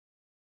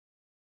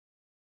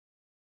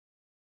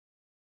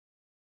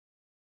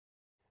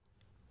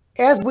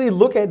As we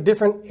look at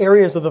different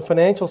areas of the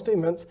financial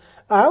statements,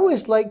 I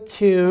always like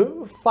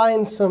to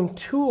find some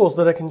tools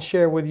that I can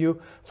share with you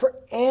for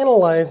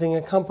analyzing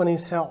a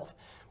company's health.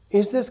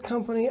 Is this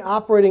company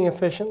operating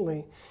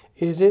efficiently?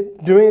 Is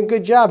it doing a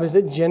good job? Is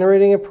it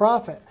generating a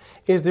profit?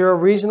 Is there a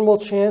reasonable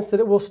chance that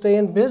it will stay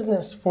in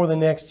business for the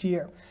next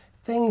year?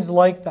 Things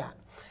like that.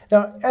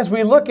 Now, as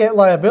we look at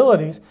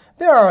liabilities,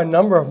 there are a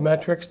number of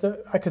metrics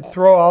that I could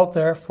throw out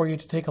there for you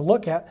to take a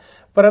look at,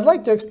 but I'd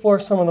like to explore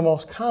some of the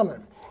most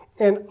common.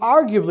 And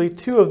arguably,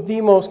 two of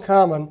the most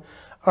common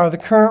are the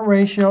current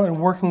ratio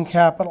and working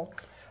capital.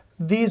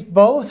 These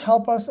both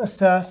help us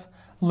assess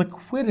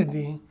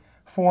liquidity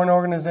for an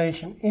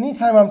organization.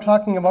 Anytime I'm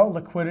talking about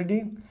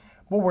liquidity,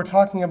 what we're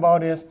talking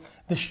about is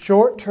the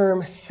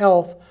short-term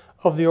health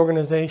of the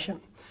organization.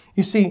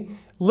 You see,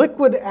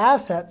 liquid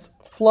assets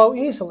flow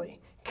easily.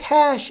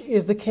 Cash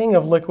is the king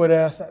of liquid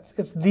assets.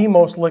 It's the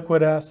most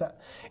liquid asset.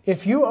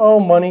 If you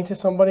owe money to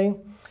somebody,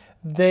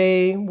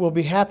 they will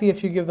be happy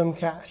if you give them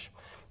cash.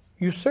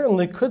 You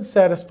certainly could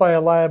satisfy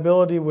a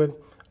liability with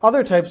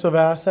other types of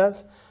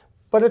assets,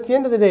 but at the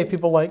end of the day,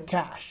 people like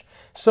cash.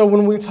 So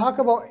when we talk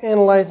about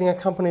analyzing a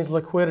company's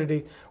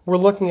liquidity, we're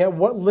looking at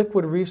what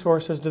liquid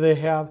resources do they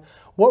have,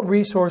 what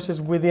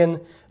resources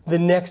within the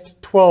next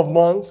 12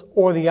 months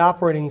or the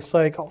operating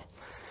cycle.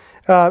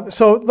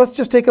 So let's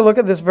just take a look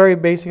at this very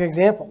basic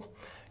example.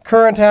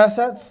 Current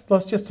assets,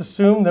 let's just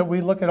assume that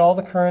we look at all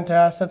the current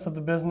assets of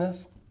the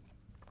business.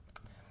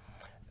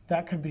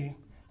 That could be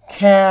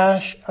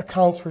cash,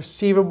 accounts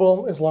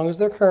receivable, as long as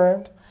they're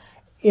current,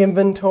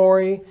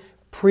 inventory,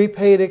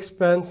 prepaid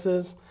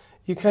expenses.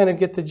 You kind of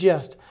get the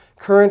gist.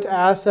 Current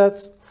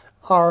assets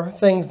are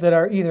things that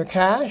are either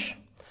cash,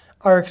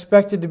 are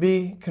expected to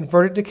be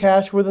converted to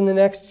cash within the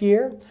next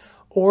year,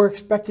 or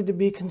expected to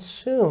be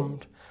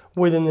consumed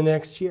within the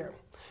next year.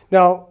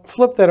 Now,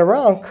 flip that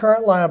around,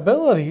 current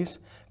liabilities,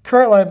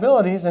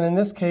 and in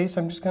this case,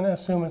 I'm just going to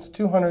assume it's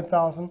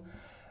 $200,000.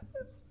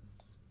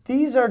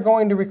 These are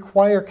going to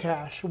require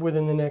cash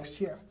within the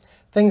next year.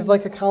 Things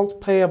like accounts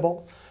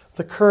payable,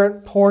 the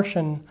current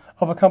portion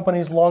of a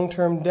company's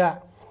long-term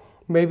debt,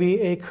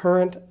 maybe a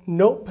current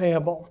note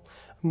payable,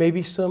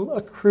 maybe some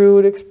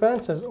accrued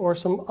expenses or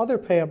some other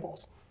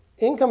payables.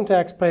 Income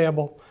tax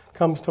payable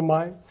comes to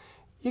mind.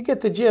 You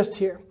get the gist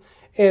here.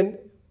 And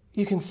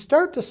you can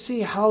start to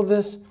see how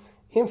this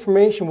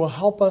information will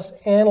help us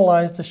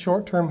analyze the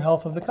short-term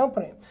health of the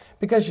company.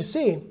 Because you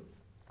see,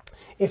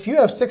 if you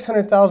have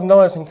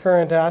 $600,000 in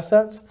current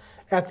assets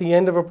at the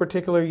end of a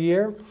particular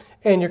year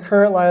and your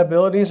current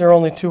liabilities are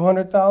only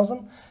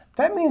 $200,000,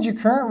 that means your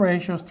current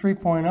ratio is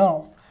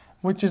 3.0,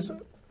 which is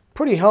a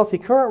pretty healthy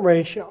current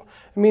ratio.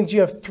 It means you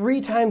have 3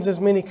 times as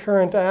many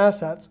current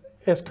assets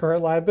as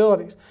current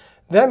liabilities.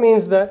 That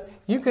means that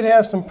you could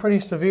have some pretty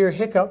severe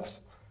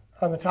hiccups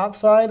on the top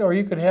side, or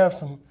you could have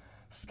some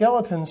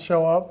skeletons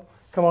show up,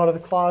 come out of the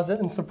closet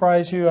and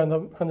surprise you on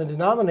the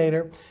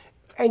denominator,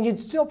 and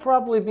you'd still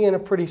probably be in a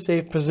pretty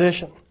safe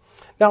position.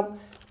 Now,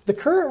 the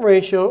current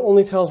ratio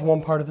only tells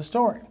one part of the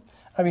story.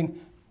 I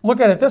mean, look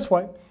at it this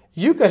way.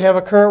 You could have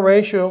a current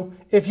ratio,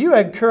 if you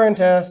had current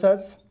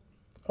assets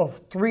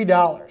of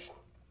 $3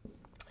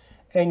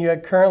 and you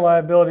had current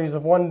liabilities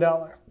of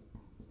 $1,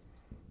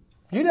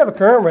 you'd have a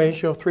current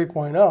ratio of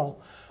 3.0,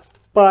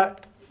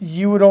 but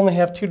you would only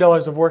have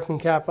 $2 of working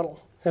capital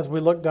as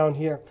we look down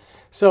here.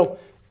 So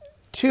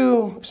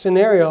 2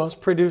 scenarios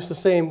produce the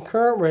same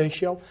current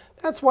ratio.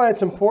 That's why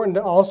it's important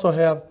to also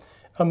have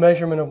a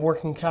measurement of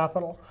working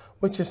capital,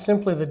 which is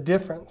simply the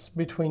difference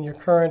between your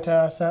current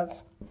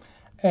assets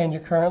and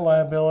your current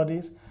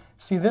liabilities.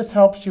 See, this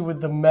helps you with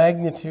the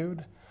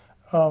magnitude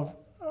of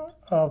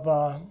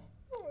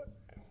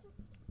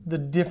the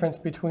difference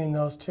between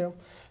those two.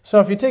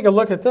 So if you take a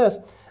look at this,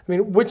 I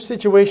mean, which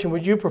situation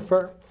would you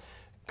prefer?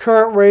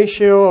 Current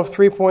ratio of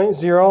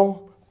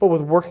 3.0, but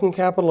with working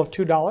capital of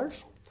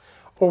 $2?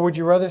 Or would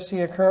you rather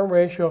see a current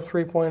ratio of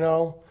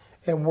 3.0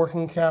 and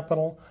working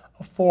capital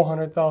of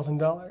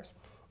 $400,000?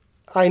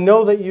 I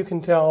know that you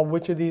can tell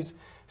which of these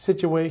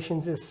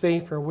situations is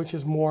safer, which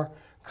is more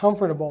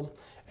comfortable,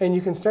 and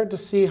you can start to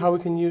see how we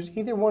can use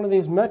either one of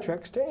these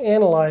metrics to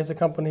analyze a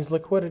company's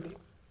liquidity.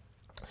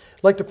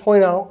 I'd like to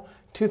point out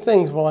 2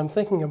 things while I'm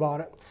thinking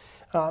about it.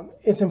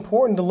 It's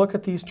important to look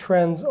at these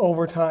trends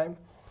over time.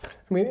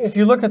 I mean, if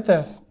you look at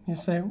this, you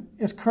say,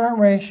 is current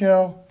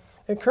ratio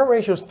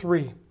is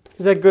 3.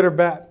 Is that good or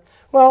bad?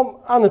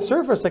 Well, on the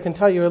surface, I can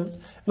tell you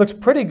it looks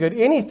pretty good.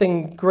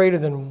 Anything greater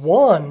than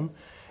 1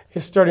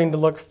 is starting to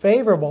look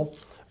favorable,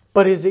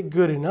 but is it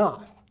good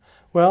enough?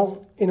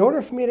 Well, in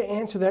order for me to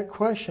answer that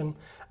question,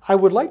 I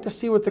would like to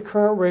see what the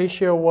current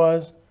ratio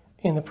was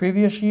in the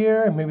previous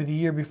year, and maybe the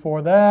year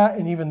before that,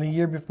 and even the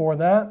year before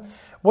that.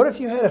 What if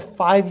you had a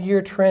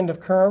 5-year trend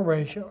of current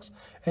ratios,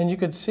 and you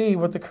could see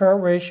what the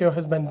current ratio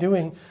has been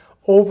doing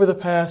over the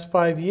past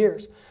 5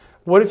 years?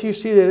 What if you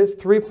see that it's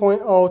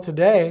 3.0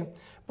 today,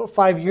 but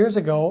 5 years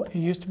ago it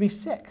used to be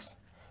 6?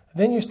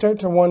 Then you start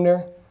to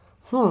wonder,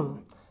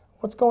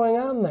 what's going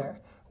on there?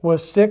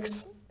 Was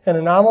 6 an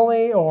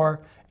anomaly,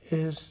 or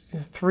Does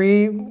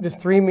 3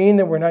 mean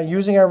that we're not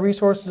using our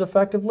resources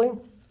effectively?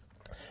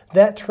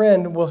 That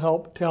trend will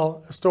help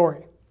tell a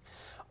story.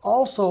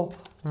 Also,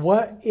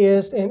 what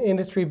is an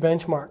industry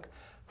benchmark?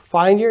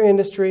 Find your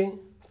industry,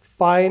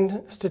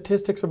 find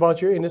statistics about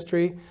your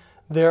industry.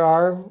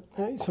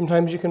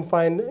 Sometimes you can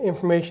find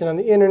information on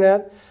the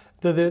internet.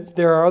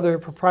 There are other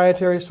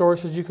proprietary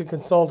sources you could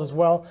consult as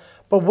well.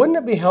 But wouldn't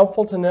it be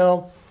helpful to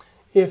know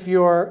if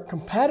your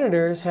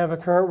competitors have a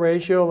current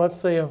ratio, let's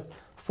say of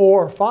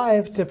 4 or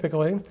 5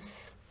 typically,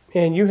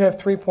 and you have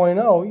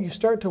 3.0, you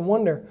start to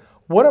wonder,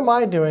 what am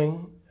I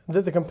doing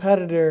that the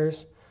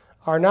competitors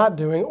are not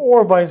doing,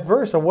 or vice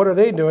versa, what are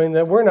they doing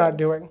that we're not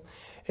doing?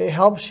 It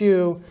helps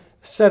you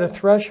set a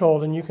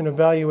threshold and you can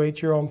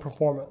evaluate your own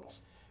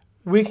performance.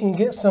 We can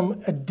get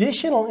some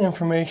additional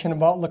information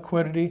about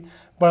liquidity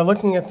by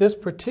looking at this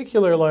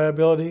particular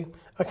liability,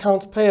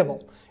 accounts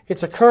payable.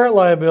 It's a current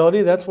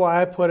liability, that's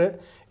why I put it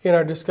in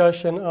our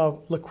discussion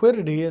of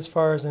liquidity as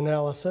far as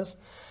analysis.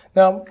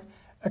 Now,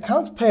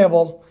 accounts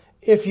payable,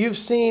 if you've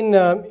seen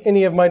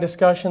any of my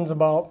discussions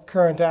about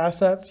current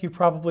assets, you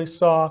probably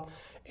saw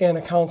an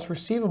accounts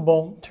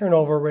receivable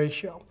turnover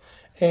ratio.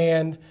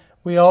 And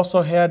we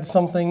also had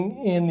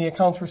something in the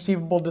accounts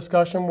receivable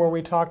discussion where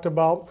we talked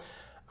about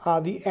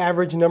the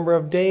average number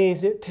of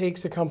days it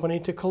takes a company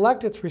to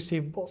collect its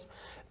receivables.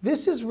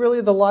 This is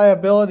really the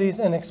liabilities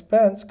and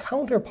expense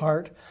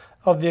counterpart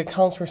of the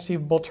accounts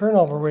receivable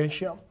turnover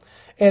ratio.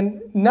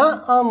 And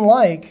not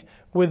unlike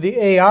with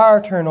the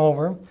AR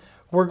turnover,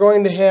 we're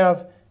going to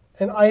have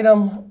an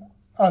item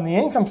on the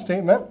income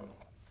statement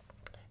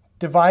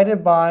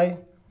divided by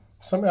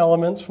some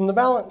elements from the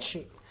balance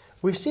sheet.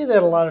 We see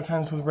that a lot of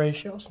times with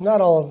ratios,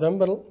 not all of them,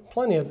 but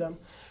plenty of them,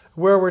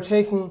 where we're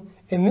taking,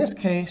 in this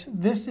case,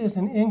 this is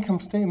an income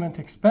statement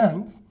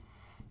expense.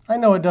 I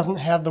know it doesn't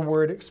have the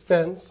word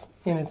expense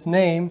in its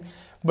name,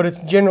 but it's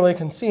generally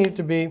conceived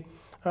to be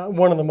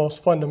one of the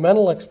most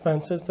fundamental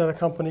expenses that a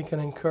company can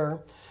incur,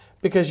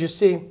 because you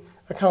see,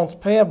 accounts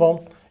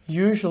payable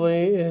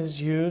usually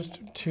is used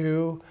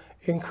to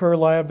incur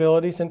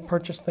liabilities and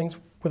purchase things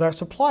with our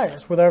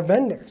suppliers, with our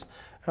vendors.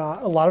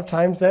 A lot of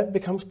times that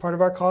becomes part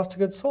of our cost of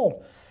goods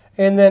sold.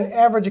 And then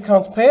average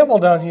accounts payable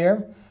down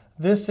here,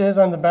 this is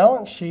on the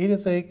balance sheet,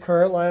 it's a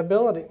current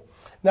liability.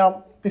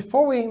 Now,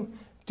 before we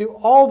do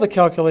all the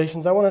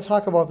calculations, I want to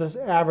talk about this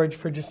average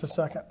for just a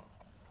second.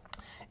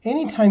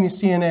 Anytime you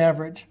see an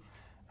average,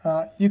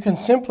 you can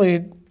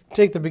simply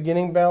take the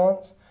beginning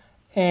balance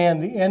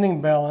and the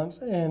ending balance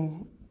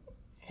and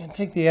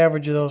take the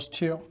average of those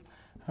two.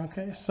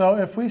 Okay, so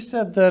if we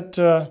said that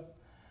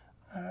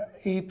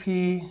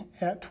AP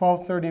at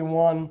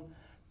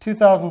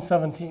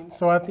 12/31/2017,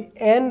 so at the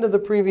end of the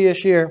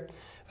previous year,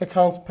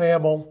 accounts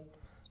payable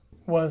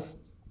was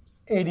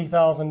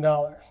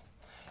 $80,000.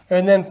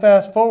 And then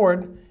fast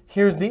forward,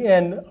 here's the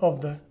end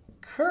of the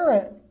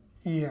current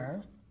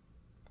year,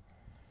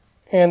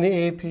 and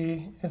the AP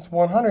is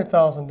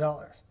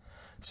 $100,000.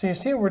 So you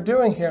see what we're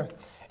doing here.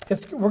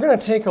 We're going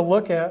to take a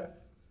look at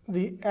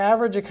the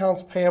average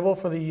accounts payable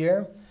for the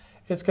year.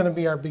 It's going to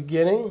be our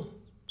beginning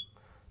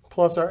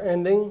plus our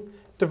ending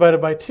divided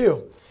by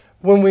 2.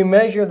 When we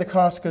measure the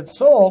cost of goods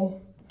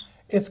sold,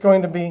 it's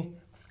going to be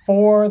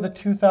for the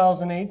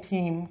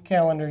 2018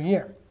 calendar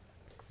year.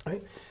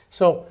 Right?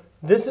 So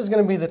this is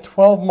going to be the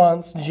 12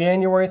 months,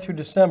 January through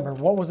December.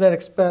 What was that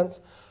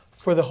expense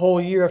for the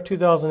whole year of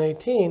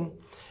 2018?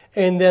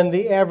 And then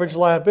the average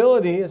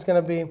liability is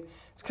going to be,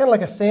 it's kind of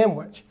like a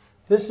sandwich.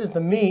 This is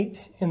the meat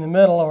in the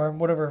middle, or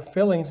whatever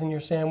fillings in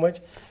your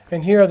sandwich,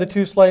 and here are the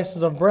 2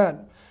 slices of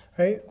bread.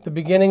 Right? The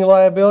beginning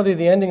liability,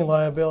 the ending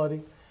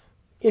liability.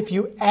 If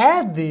you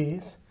add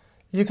these,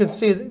 you can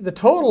see the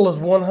total is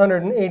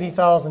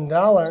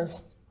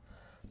 $180,000.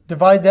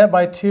 Divide that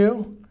by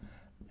 2,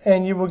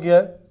 and you will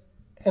get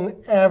an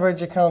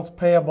average accounts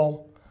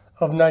payable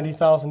of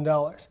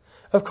 $90,000.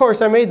 Of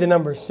course, I made the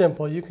numbers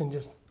simple. You can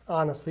just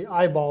honestly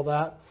eyeball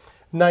that.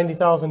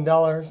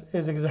 $90,000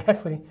 is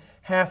exactly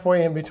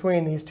halfway in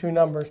between these 2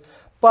 numbers.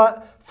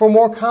 But for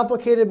more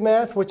complicated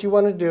math, what you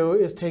want to do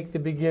is take the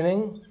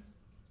beginning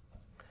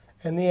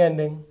and the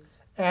ending,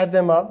 add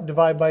them up,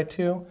 divide by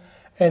 2,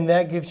 and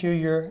that gives you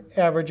your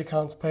average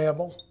accounts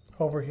payable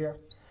over here.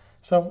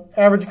 So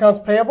average accounts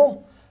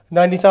payable,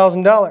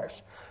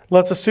 $90,000.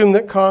 Let's assume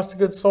that cost of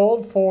goods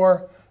sold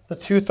for the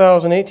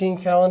 2018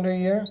 calendar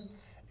year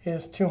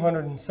is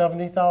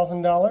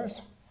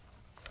 $270,000.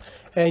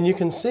 And you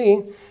can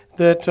see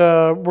that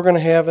we're going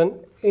to have an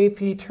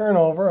AP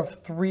turnover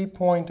of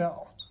 3.0.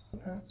 Okay.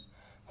 I'm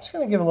just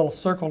going to give a little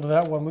circle to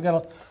that one. We've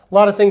got a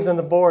lot of things on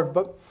the board,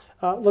 but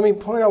let me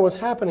point out what's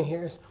happening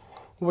here.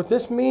 What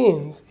this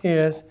means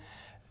is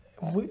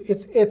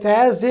it's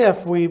as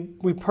if we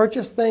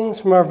purchase things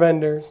from our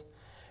vendors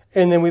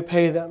and then we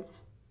pay them.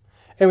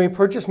 And we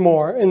purchase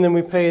more and then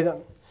we pay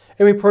them.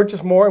 And we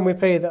purchase more and we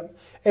pay them.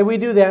 And we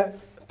do that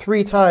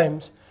 3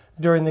 times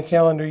during the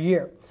calendar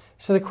year.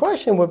 So the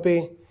question would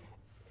be,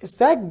 is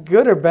that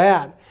good or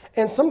bad?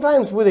 And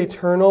sometimes with a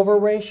turnover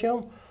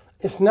ratio,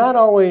 it's not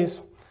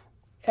always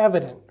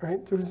evident,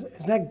 right?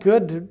 Is that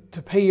good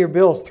to pay your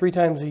bills 3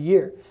 times a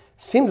year?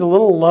 Seems a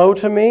little low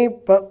to me,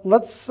 but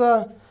let's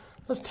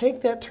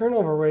take that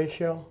turnover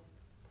ratio,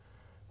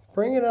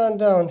 bring it on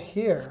down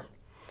here.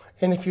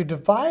 And if you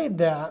divide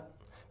that,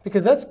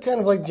 because that's kind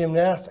of like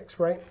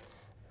gymnastics, right?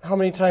 How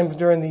many times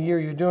during the year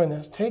you're doing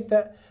this. Take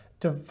that,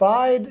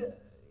 divide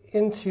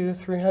into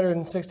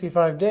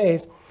 365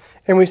 days,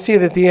 and we see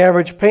that the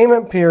average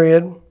payment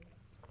period,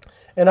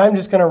 and I'm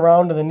just going to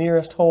round to the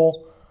nearest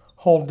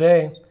whole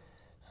day,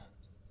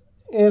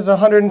 is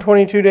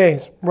 122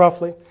 days,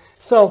 roughly.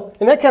 So,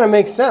 and that kind of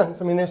makes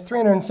sense. I mean, there's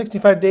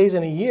 365 days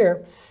in a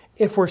year.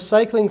 If we're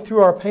cycling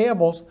through our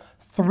payables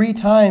 3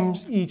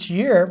 times each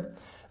year,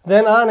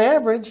 then on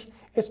average,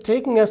 it's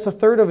taking us a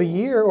third of a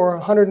year or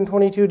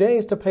 122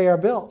 days to pay our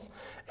bills.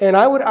 And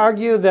I would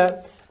argue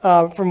that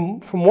from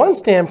one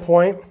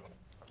standpoint,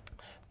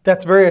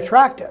 that's very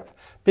attractive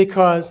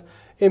because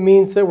it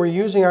means that we're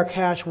using our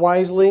cash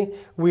wisely.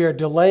 We are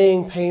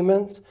delaying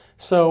payments.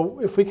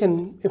 So if we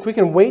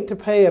can wait to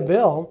pay a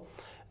bill,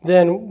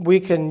 then we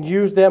can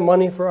use that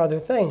money for other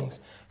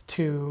things,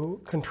 to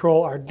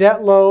control our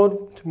debt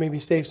load, to maybe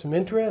save some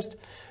interest,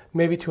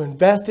 maybe to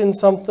invest in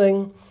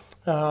something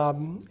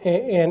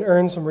and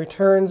earn some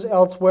returns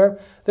elsewhere.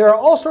 There are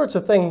all sorts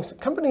of things.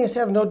 Companies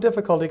have no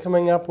difficulty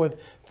coming up with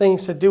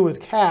things to do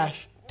with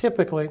cash,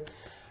 typically.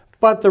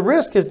 But the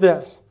risk is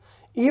this.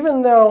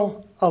 Even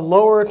though a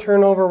lower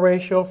turnover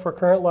ratio for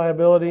current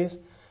liabilities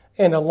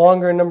and a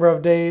longer number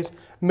of days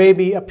may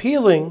be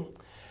appealing,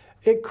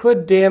 it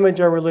could damage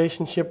our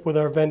relationship with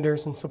our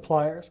vendors and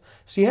suppliers.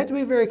 So you have to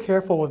be very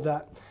careful with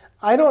that.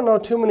 I don't know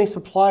too many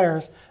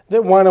suppliers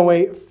that want to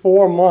wait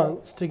 4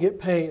 months to get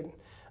paid.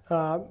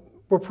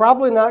 We're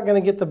probably not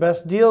going to get the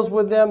best deals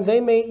with them.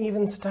 They may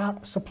even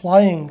stop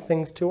supplying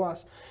things to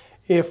us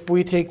if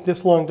we take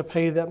this long to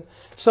pay them.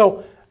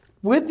 So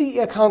with the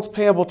accounts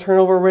payable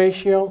turnover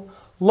ratio,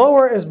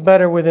 lower is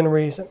better within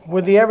reason.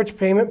 With the average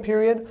payment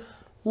period,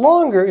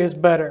 longer is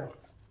better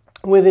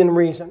within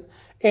reason.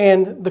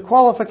 And the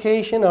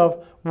qualification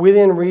of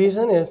within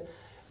reason is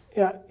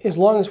as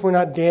long as we're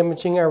not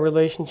damaging our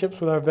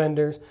relationships with our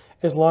vendors,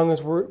 as long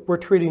as we're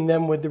treating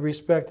them with the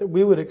respect that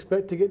we would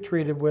expect to get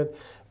treated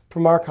with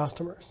from our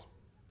customers.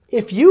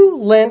 If you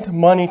lent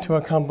money to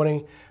a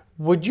company,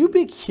 would you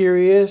be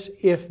curious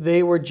if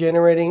they were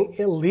generating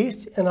at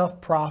least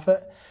enough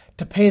profit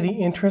to pay the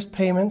interest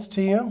payments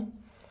to you?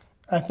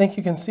 I think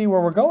you can see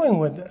where we're going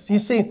with this. You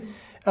see,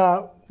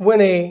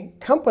 when a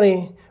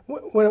company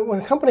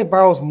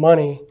borrows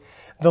money,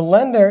 the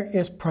lender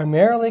is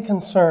primarily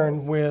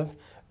concerned with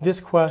this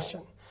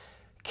question.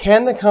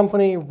 Can the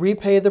company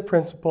repay the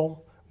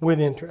principal with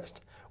interest?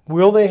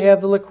 Will they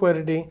have the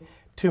liquidity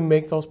to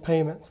make those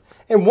payments?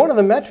 And one of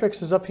the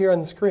metrics is up here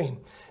on the screen.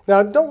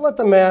 Now, don't let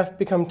the math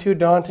become too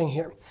daunting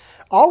here.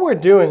 All we're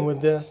doing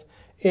with this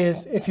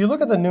is, if you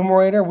look at the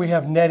numerator, we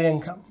have net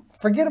income.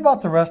 Forget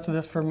about the rest of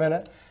this for a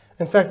minute.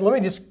 In fact, let me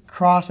just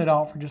cross it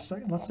out for just a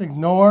second. Let's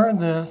ignore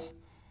this,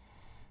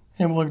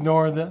 and we'll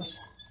ignore this.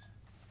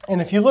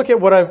 And if you look at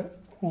what I've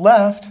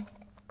left,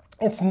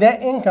 it's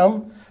net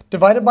income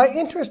divided by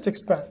interest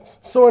expense.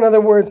 So in other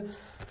words,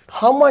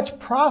 how much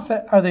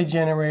profit are they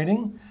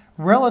generating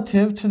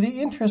relative to the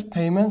interest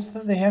payments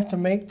that they have to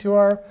make to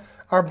our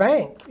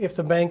bank, if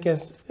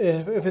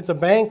it's a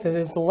bank that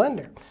is the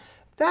lender.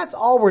 That's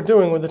all we're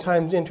doing with the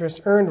times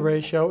interest earned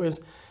ratio. Is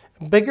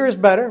bigger is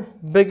better,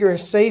 bigger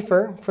is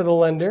safer for the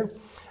lender.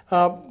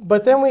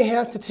 But then we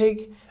have to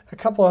take a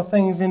couple of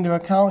things into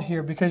account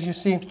here, because you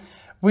see,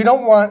 we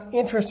don't want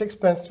interest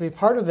expense to be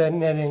part of that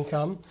net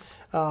income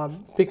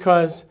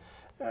because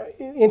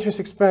interest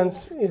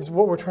expense is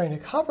what we're trying to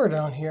cover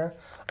down here.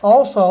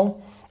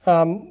 Also,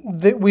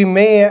 that we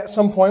may at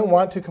some point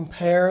want to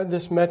compare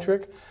this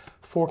metric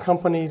for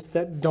companies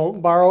that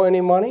don't borrow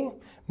any money.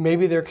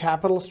 Maybe their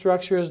capital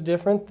structure is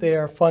different. They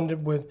are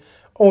funded with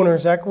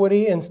owner's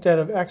equity instead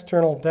of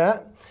external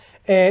debt.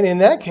 And in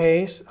that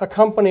case, a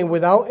company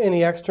without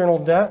any external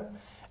debt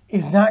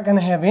is not going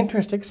to have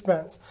interest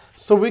expense.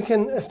 So we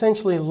can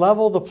essentially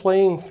level the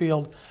playing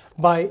field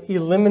by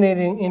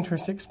eliminating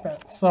interest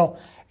expense. So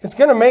it's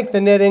going to make the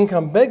net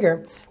income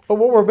bigger, but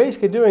what we're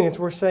basically doing is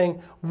we're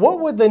saying, what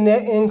would the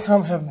net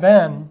income have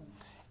been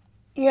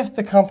if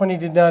the company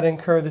did not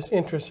incur this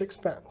interest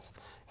expense?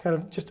 Kind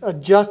of just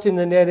adjusting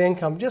the net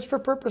income just for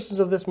purposes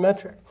of this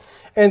metric.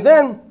 And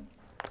then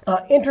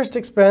interest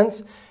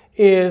expense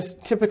is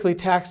typically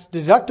tax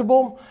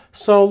deductible.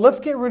 So let's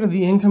get rid of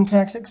the income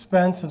tax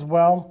expense as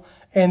well.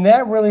 And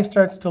that really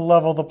starts to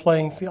level the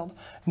playing field.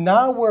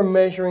 Now we're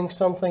measuring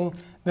something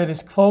that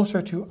is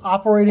closer to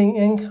operating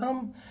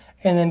income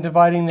and then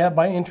dividing that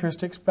by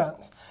interest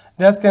expense.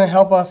 That's going to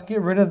help us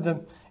get rid of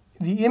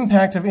the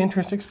impact of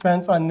interest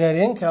expense on net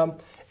income.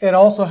 It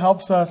also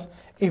helps us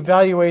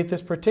evaluate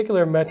this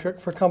particular metric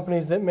for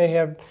companies that may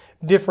have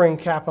differing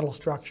capital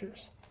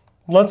structures.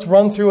 Let's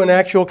run through an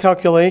actual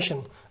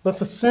calculation. Let's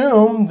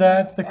assume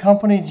that the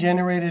company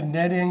generated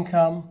net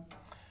income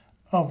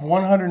of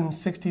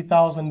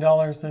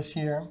 $160,000 this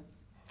year.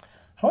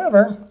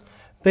 However,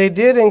 they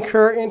did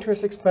incur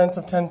interest expense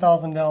of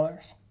 $10,000.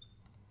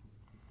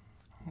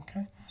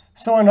 Okay.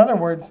 So in other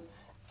words,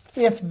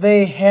 if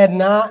they had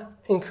not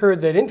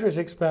incurred that interest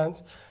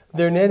expense,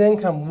 their net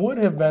income would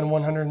have been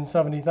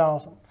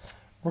 $170,000.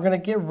 We're going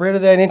to get rid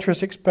of that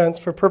interest expense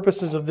for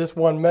purposes of this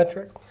one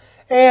metric.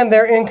 And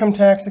their income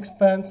tax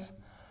expense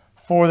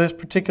for this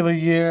particular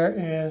year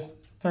is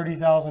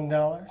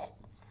 $30,000.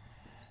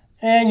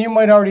 And you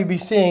might already be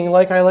seeing,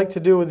 like I like to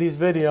do with these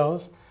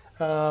videos,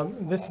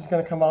 this is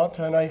going to come out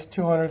to a nice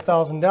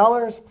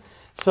 $200,000.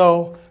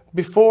 So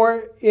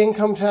before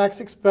income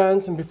tax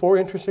expense and before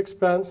interest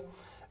expense,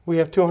 we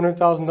have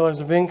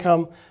 $200,000 of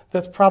income.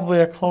 That's probably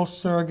a close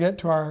surrogate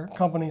to our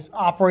company's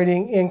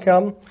operating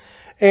income.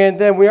 And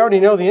then we already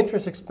know the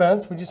interest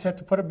expense. We just have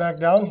to put it back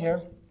down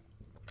here.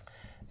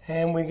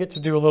 And we get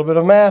to do a little bit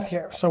of math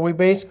here. So we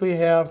basically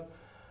have,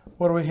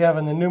 what do we have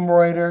in the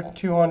numerator?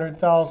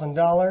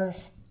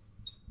 $200,000.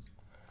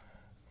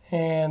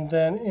 And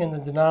then in the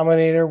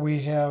denominator,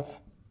 we have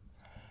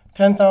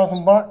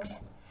 10,000 bucks.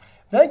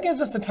 That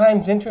gives us a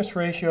times interest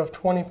ratio of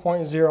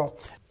 20.0.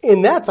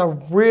 And that's a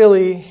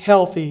really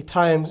healthy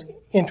times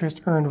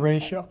interest earned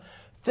ratio.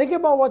 Think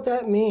about what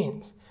that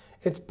means.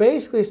 It's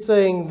basically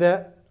saying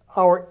that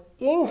our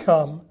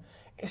income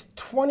is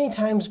 20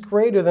 times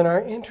greater than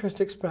our interest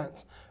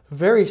expense.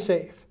 Very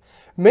safe.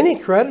 Many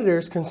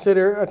creditors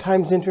consider a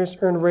times interest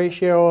earned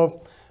ratio of,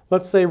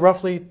 let's say,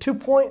 roughly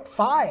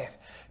 2.5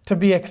 to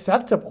be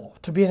acceptable,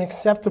 to be an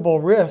acceptable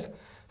risk.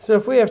 So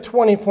if we have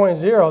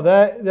 20.0,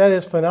 that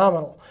is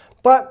phenomenal.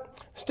 But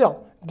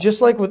still,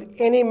 just like with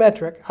any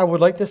metric, I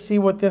would like to see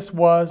what this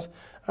was,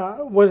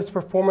 what its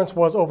performance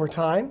was over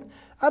time.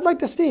 I'd like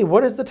to see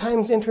what has the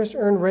times interest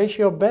earned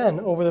ratio been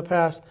over the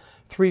past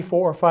 3,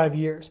 4, or 5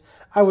 years.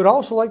 I would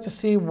also like to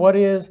see what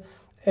is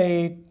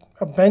a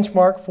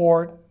benchmark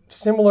for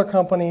similar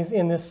companies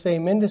in this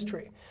same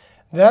industry.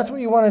 That's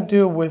what you want to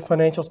do with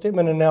financial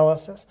statement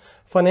analysis.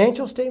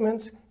 Financial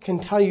statements can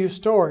tell you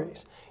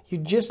stories. You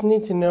just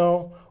need to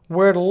know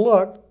where to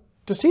look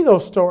to see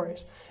those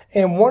stories.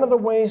 And one of the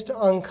ways to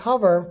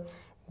uncover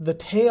the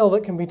tale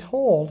that can be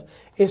told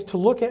is to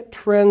look at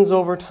trends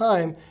over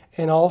time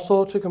and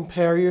also to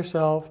compare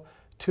yourself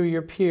to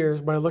your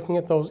peers by looking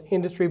at those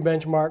industry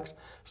benchmarks,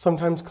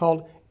 sometimes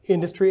called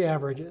industry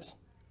averages.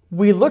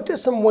 We looked at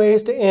some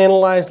ways to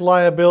analyze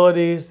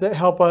liabilities that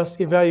help us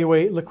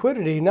evaluate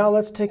liquidity. Now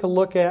let's take a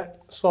look at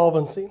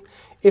solvency.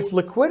 If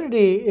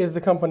liquidity is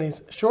the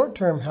company's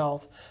short-term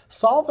health,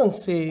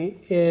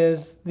 solvency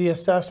is the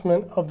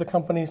assessment of the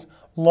company's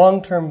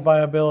long-term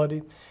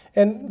viability.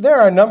 And there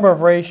are a number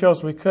of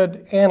ratios we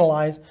could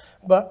analyze,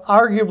 but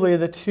arguably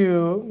the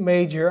two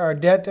major are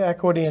debt to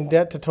equity and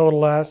debt to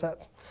total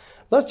assets.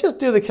 Let's just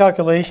do the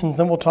calculations,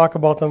 then we'll talk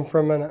about them for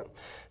a minute.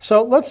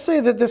 So let's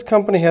say that this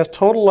company has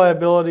total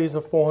liabilities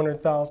of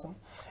 $400,000.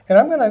 And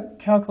I'm going to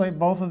calculate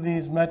both of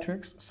these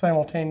metrics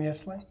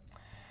simultaneously.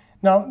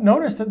 Now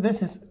notice that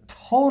this is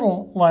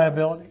total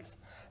liabilities,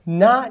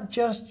 not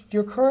just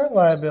your current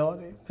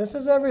liability. This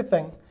is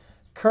everything,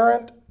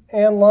 current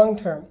and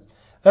long-term.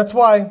 That's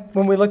why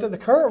when we looked at the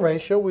current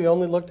ratio, we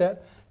only looked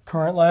at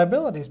current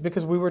liabilities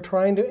because we were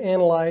trying to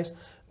analyze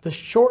the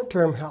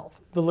short-term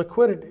health, the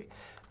liquidity.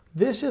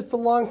 This is the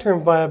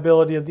long-term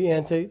viability of the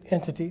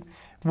entity.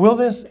 Will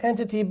this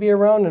entity be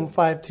around in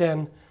 5,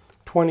 10,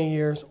 20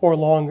 years or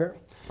longer?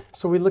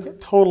 So we look at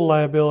total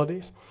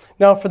liabilities.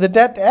 Now for the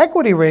debt to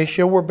equity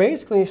ratio, we're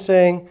basically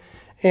saying,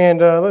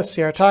 and let's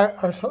see, our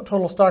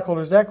total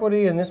stockholders'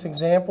 equity in this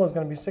example is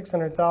going to be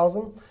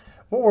 $600,000.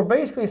 What we're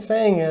basically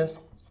saying is,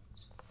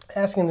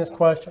 asking this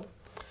question,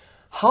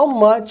 how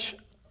much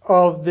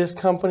of this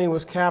company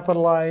was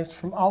capitalized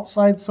from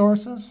outside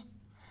sources?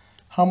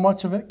 How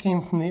much of it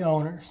came from the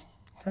owners?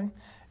 Okay.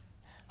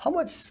 How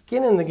much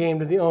skin in the game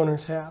do the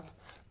owners have?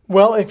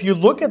 Well, if you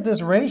look at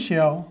this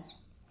ratio,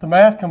 the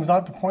math comes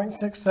out to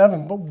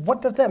 0.67, but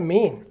what does that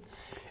mean?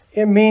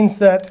 It means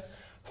that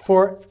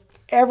for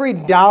every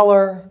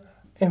dollar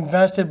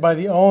invested by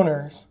the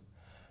owners,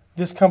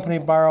 this company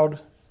borrowed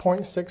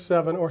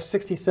 0.67 or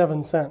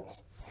 67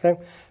 cents.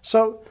 Okay?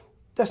 So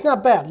that's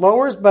not bad.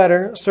 Lower is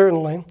better,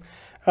 certainly.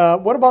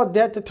 What about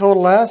debt to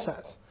total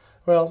assets?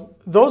 Well,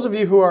 those of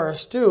you who are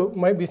astute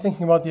might be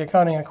thinking about the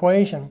accounting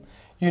equation.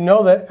 You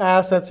know that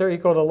assets are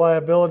equal to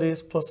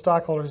liabilities plus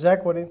stockholders'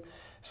 equity.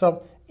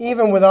 So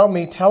even without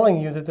me telling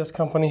you that this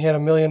company had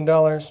 $1 million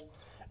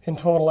in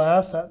total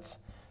assets,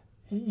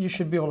 you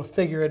should be able to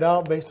figure it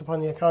out based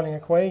upon the accounting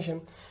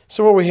equation.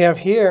 So what we have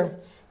here,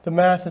 the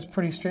math is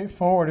pretty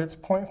straightforward. It's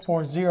 0.40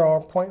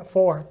 or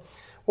 0.4.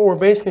 What we're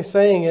basically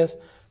saying is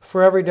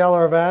for every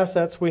dollar of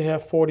assets, we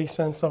have 40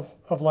 cents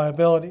of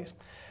liabilities.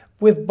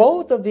 With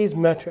both of these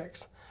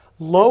metrics,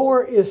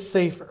 lower is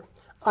safer.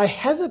 I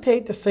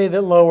hesitate to say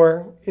that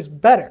lower is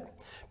better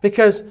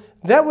because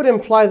that would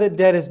imply that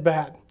debt is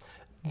bad.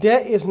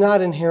 Debt is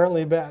not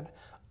inherently bad.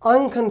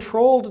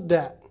 Uncontrolled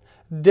debt,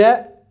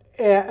 debt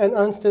at an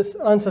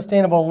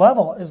unsustainable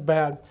level is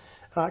bad,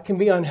 can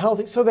be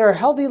unhealthy. So there are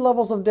healthy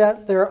levels of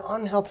debt, there are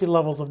unhealthy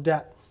levels of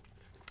debt.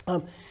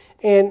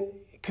 And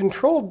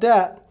controlled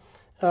debt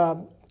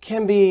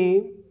can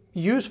be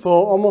useful,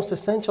 almost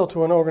essential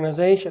to an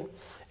organization.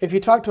 If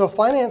you talk to a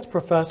finance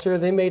professor,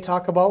 they may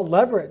talk about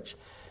leverage.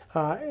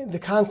 The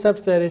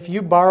concept that if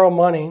you borrow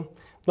money,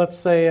 let's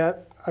say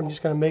I'm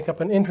just going to make up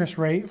an interest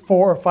rate,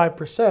 4 or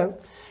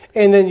 5%,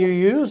 and then you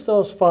use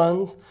those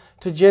funds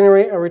to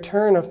generate a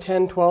return of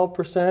 10,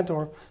 12%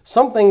 or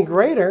something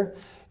greater,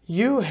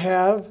 you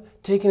have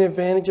taken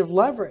advantage of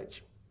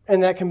leverage.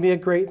 And that can be a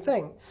great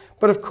thing.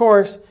 But of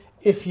course,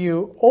 if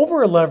you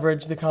over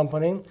leverage the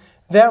company,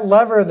 that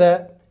lever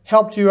that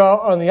helped you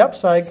out on the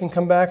upside can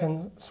come back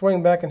and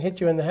swing back and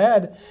hit you in the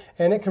head,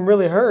 and it can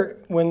really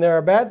hurt when there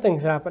are bad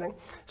things happening.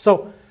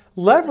 So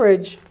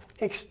leverage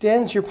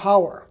extends your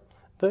power,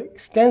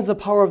 extends the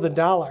power of the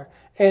dollar,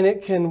 and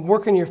it can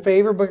work in your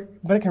favor,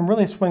 but it can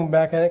really swing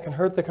back and it can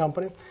hurt the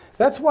company.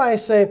 That's why I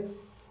say,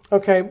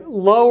 okay,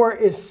 lower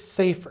is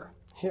safer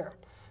here,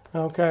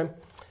 okay?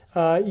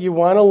 You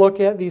want to look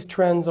at these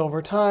trends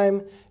over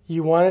time.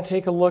 You want to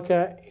take a look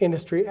at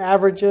industry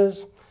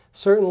averages,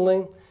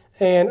 certainly,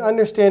 and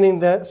understanding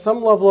that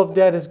some level of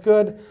debt is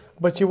good,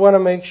 but you want to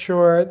make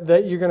sure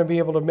that you're going to be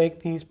able to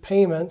make these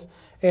payments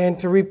and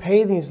to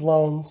repay these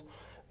loans,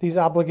 these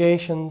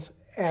obligations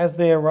as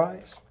they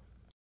arise.